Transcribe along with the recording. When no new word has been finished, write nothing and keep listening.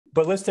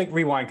but let's take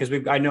rewind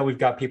because I know we've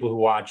got people who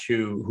watch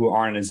who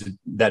aren't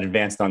that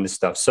advanced on this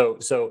stuff.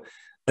 So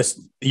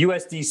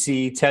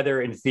USDC,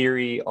 Tether, in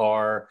theory,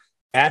 are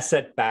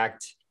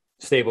asset-backed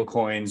stable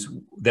coins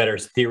that are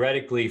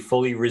theoretically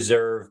fully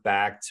reserve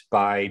backed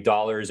by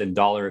dollars and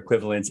dollar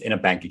equivalents in a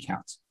bank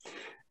account.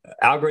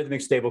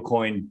 Algorithmic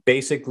stablecoin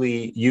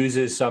basically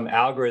uses some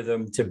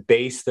algorithm to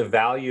base the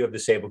value of the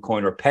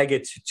stablecoin or peg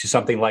it to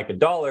something like a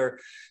dollar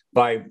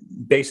by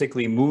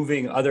basically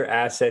moving other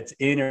assets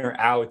in or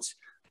out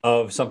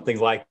of something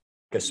like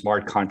a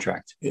smart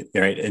contract,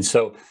 right? And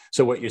so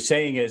what you're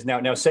saying is now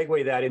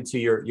segue that into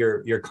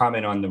your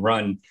comment on the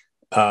run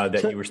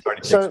that you were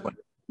starting to explain.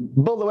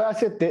 Bill, the way I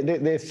said,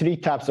 there's three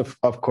types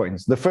of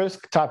coins. The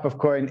first type of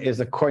coin is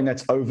a coin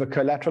that's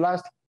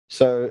over-collateralized.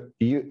 So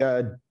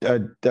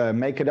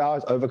MakerDAO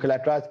is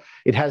over-collateralized.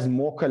 It has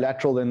more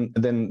collateral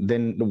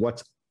than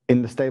what's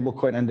in the stable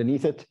coin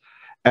underneath it.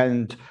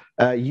 And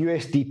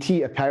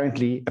USDT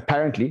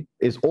apparently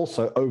is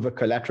over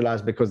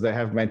over-collateralized because they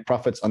have made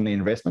profits on the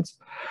investments.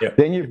 Yep.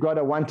 Then you've got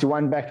a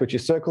one-to-one backed, which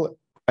is Circle.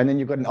 And then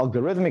you've got an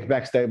algorithmic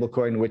backed stable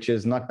coin, which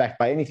is not backed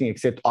by anything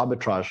except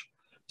arbitrage.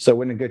 So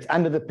when it gets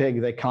under the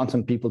peg, they count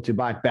on people to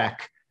buy it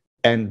back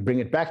and bring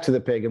it back to the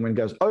peg. And when it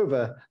goes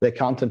over, they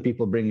count on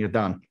people bringing it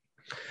down.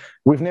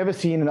 We've never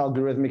seen an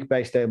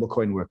algorithmic-based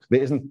stablecoin work.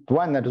 There isn't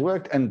one that has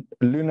worked, and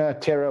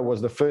Terra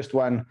was the first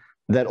one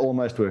that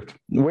almost worked.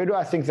 Where do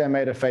I think they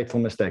made a fatal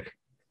mistake?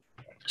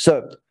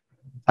 So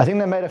I think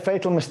they made a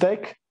fatal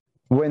mistake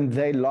when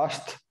they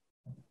lost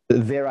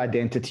their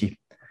identity.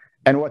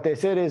 And what they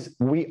said is,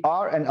 we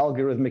are an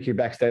algorithmically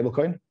backed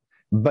stablecoin,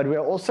 but we're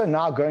also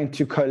now going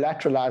to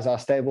collateralize our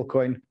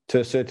stablecoin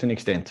to a certain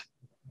extent.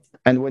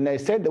 And when they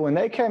said that, when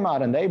they came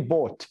out and they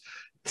bought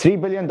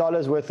 $3 billion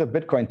worth of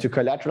Bitcoin to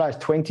collateralize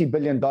 $20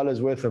 billion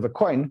worth of a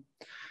coin,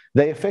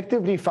 they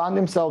effectively found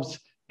themselves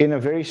in a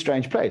very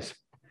strange place.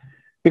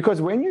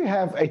 Because when you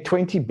have a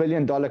 $20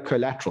 billion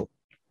collateral,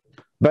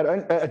 but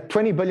a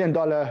 $20 billion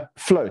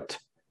float,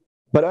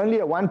 but only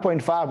a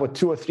 1.5 or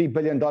 2 or $3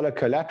 billion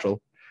collateral,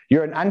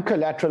 you're an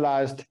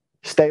uncollateralized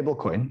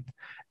stablecoin,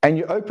 and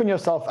you open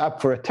yourself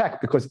up for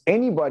attack because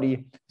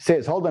anybody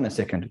says, hold on a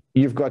second,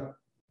 you've got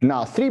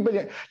now $3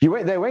 billion.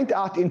 They went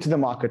out into the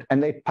market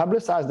and they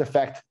publicized the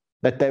fact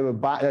that they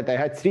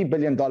had $3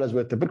 billion worth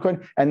of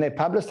Bitcoin, and they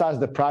publicized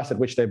the price at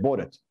which they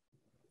bought it.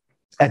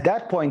 At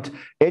that point,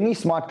 any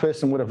smart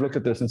person would have looked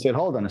at this and said,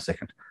 hold on a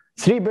second,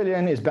 3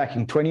 billion is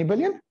backing 20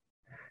 billion.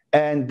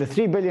 And the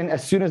 3 billion,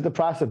 as soon as the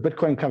price of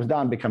Bitcoin comes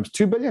down, becomes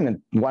 2 billion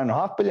and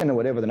 1.5 billion or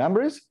whatever the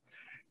number is.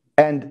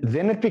 And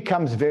then it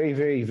becomes very,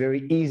 very,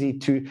 very easy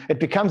it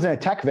becomes an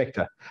attack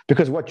vector,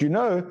 because what you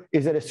know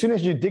is that as soon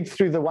as you dig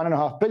through the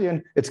 1.5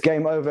 billion, it's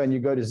game over and you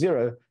go to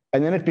zero.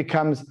 And then it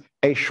becomes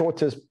a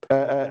trader's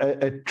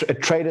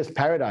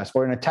paradise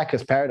or an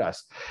attacker's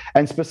paradise.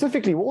 And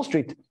specifically Wall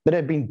Street, that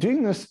have been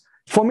doing this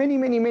for many,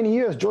 many, many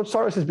years. George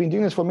Soros has been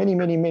doing this for many,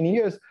 many, many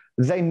years.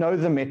 They know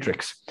the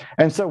metrics.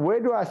 And so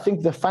where do I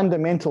think the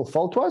fundamental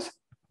fault was?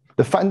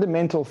 The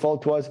fundamental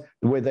fault was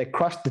where they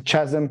crossed the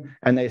chasm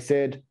and they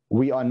said,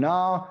 we are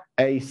now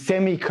a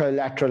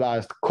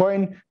semi-collateralized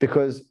coin,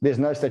 because there's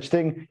no such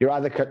thing. You're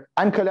either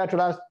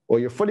uncollateralized or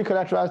you're fully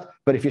collateralized.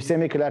 But if you're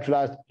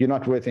semi-collateralized, you're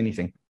not worth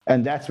anything.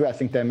 And that's where I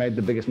think they made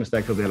the biggest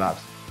mistake of their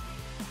lives.